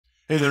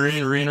Hey there,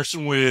 Andrew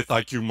Anderson with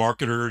IQ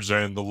Marketers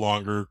and the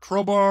Longer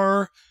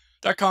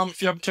Crowbar.com.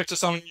 If you haven't checked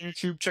us out on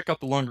YouTube, check out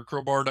the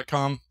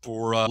longercrowbar.com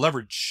for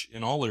leverage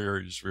in all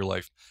areas of your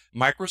life.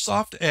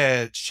 Microsoft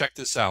Edge, check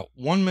this out.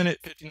 1 minute,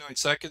 59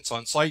 seconds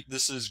on site.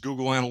 This is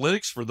Google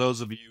Analytics for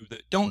those of you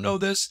that don't know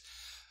this,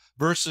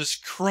 versus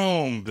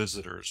Chrome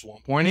visitors,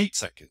 1.8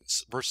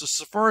 seconds, versus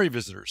Safari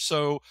visitors.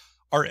 So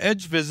our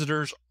Edge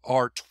visitors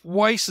are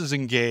twice as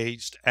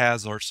engaged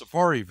as our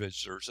Safari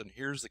visitors. And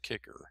here's the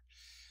kicker.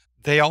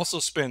 They also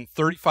spend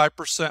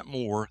 35%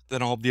 more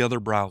than all the other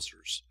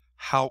browsers.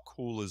 How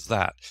cool is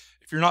that?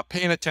 If you're not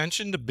paying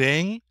attention to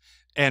Bing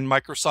and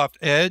Microsoft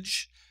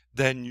Edge,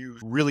 then you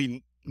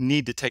really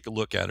need to take a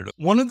look at it.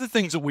 One of the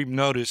things that we've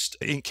noticed,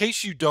 in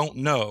case you don't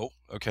know,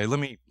 okay,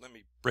 let me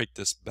break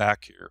this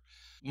back here.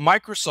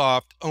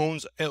 Microsoft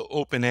owns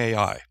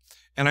OpenAI.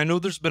 And I know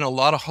there's been a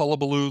lot of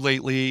hullabaloo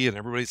lately, and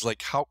everybody's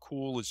like, how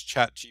cool is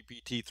Chat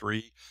GPT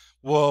 3?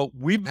 Well,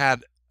 we've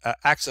had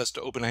access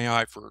to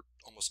OpenAI for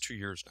almost 2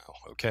 years now.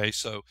 Okay,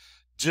 so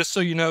just so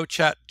you know,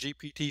 Chat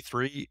GPT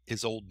 3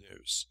 is old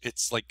news.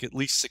 It's like at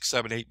least 6,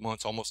 7, 8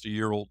 months, almost a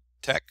year old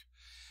tech.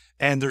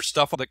 And there's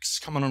stuff that's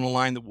coming on the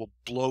line that will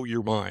blow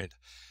your mind.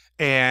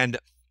 And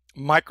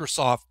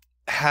Microsoft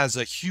has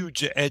a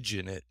huge edge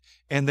in it,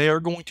 and they are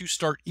going to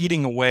start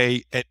eating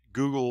away at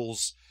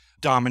Google's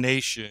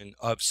domination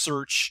of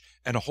search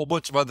and a whole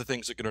bunch of other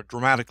things that are going to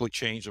dramatically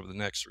change over the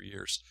next 3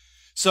 years.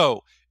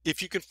 So if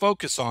you can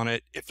focus on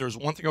it, if there's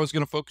one thing I was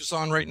going to focus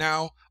on right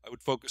now, I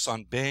would focus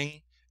on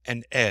Bing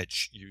and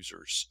Edge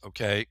users,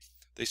 okay?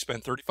 They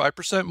spend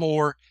 35%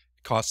 more,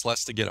 it costs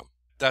less to get them.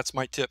 That's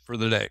my tip for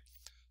the day.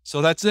 So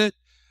that's it.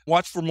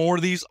 Watch for more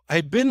of these.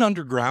 I've been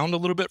underground a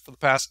little bit for the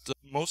past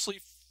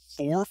mostly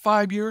 4 or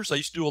 5 years. I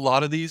used to do a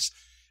lot of these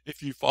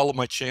if you follow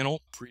my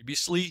channel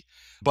previously,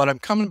 but I'm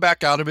coming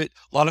back out of it.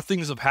 A lot of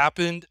things have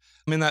happened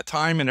in that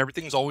time, and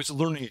everything's always a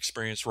learning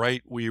experience,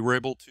 right? We were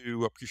able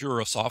to procure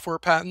a software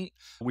patent.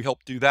 We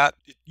helped do that.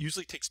 It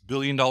usually takes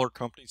billion-dollar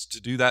companies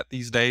to do that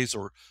these days,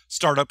 or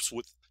startups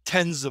with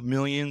tens of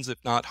millions,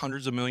 if not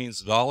hundreds of millions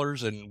of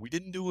dollars. And we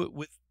didn't do it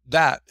with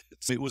that.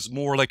 It was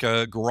more like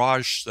a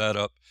garage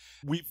setup.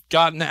 We've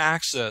gotten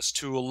access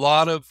to a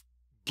lot of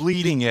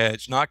bleeding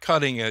edge, not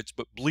cutting edge,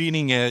 but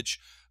bleeding edge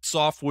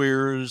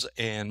softwares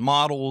and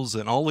models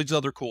and all these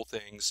other cool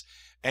things.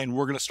 And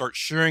we're going to start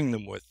sharing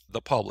them with the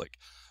public.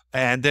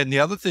 And then the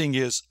other thing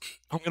is,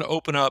 I'm going to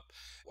open up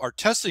our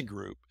testing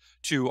group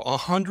to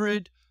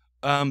 100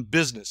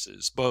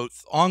 businesses,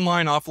 both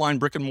online, offline,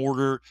 brick and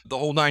mortar, the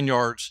whole 9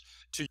 yards,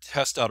 to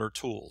test out our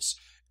tools.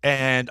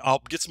 And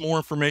I'll get some more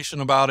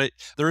information about it.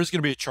 There is going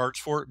to be a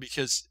charge for it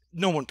because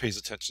no one pays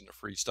attention to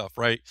free stuff,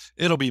 right?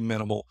 It'll be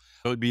minimal.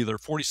 It'll be either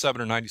 $47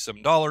 or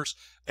 $97.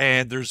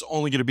 And there's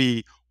only going to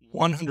be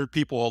 100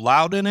 people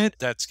allowed in it.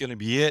 That's going to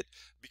be it,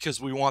 because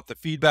we want the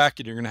feedback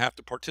and you're going to have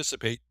to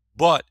participate.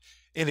 But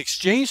in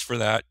exchange for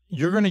that,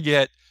 you're going to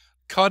get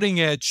cutting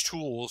edge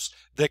tools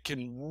that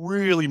can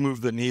really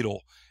move the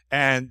needle,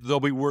 and they'll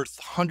be worth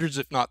hundreds,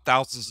 if not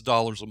thousands of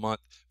dollars a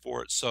month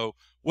for it. So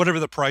whatever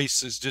the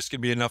price is just going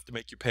to be enough to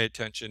make you pay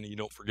attention and you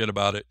don't forget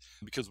about it,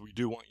 because we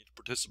do want you to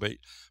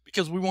participate,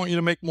 because we want you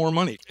to make more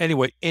money.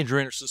 Anyway, Andrew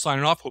Anderson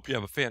signing off. Hope you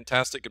have a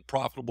fantastic and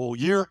profitable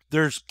year.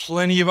 There's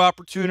plenty of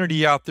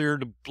opportunity out there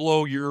to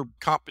blow your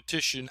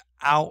competition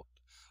out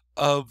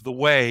of the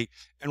way.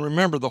 And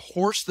remember, the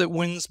horse that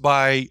wins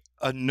by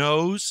a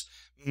nose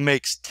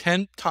makes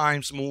 10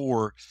 times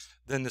more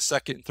than the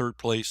second and third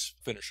place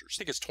finishers. I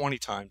think it's 20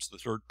 times the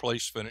third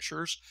place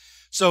finishers.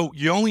 So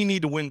you only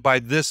need to win by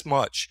this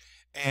much.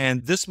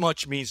 And this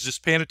much means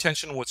just paying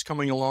attention to what's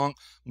coming along.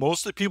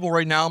 Most of the people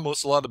right now, a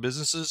lot of the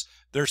businesses,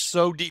 they're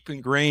so deep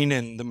ingrained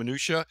in the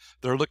minutia,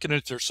 they're looking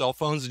at their cell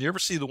phones. And you ever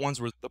see the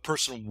ones where the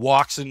person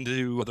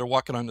they're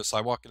walking on the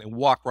sidewalk and they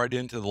walk right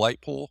into the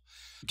light pole?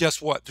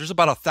 Guess what? There's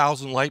about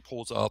 1,000 light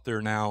poles out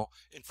there now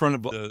in front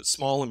of the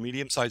small and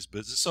medium-sized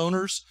business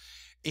owners.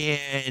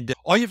 And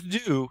all you have to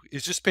do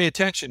is just pay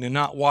attention and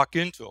not walk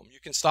into them. You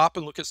can stop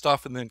and look at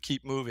stuff and then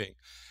keep moving.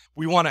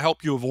 We want to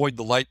help you avoid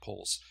the light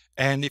poles.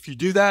 And if you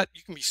do that,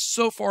 you can be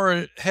so far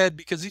ahead,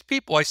 because these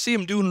people, I see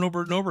them doing it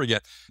over and over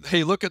again.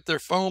 They look at their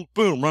phone,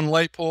 boom, run a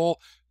light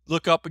pole,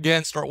 look up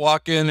again, start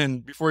walking,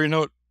 and before you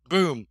know it,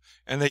 boom,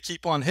 and they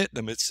keep on hitting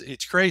them.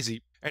 It's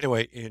crazy.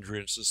 Anyway, Andrew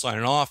Anderson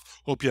signing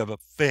off. Hope you have a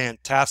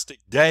fantastic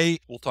day.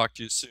 We'll talk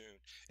to you soon.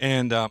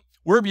 And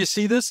wherever you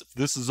see this, if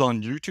this is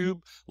on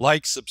YouTube,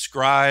 like,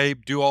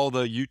 subscribe, do all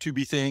the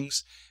YouTubey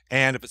things.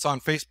 And if it's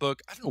on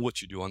Facebook, I don't know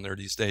what you do on there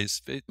these days.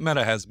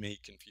 Meta has me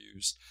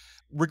confused.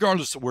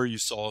 Regardless of where you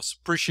saw us,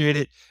 appreciate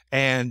it.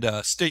 And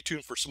stay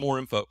tuned for some more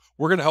info.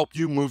 We're going to help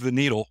you move the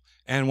needle.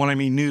 And when I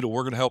mean noodle,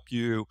 we're going to help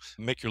you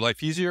make your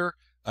life easier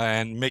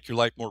and make your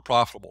life more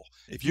profitable.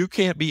 If you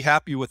can't be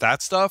happy with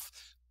that stuff,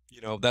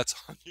 that's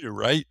on you,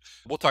 right?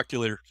 We'll talk to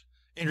you later.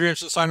 Andrew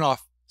Anderson signing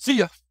off. See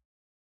ya.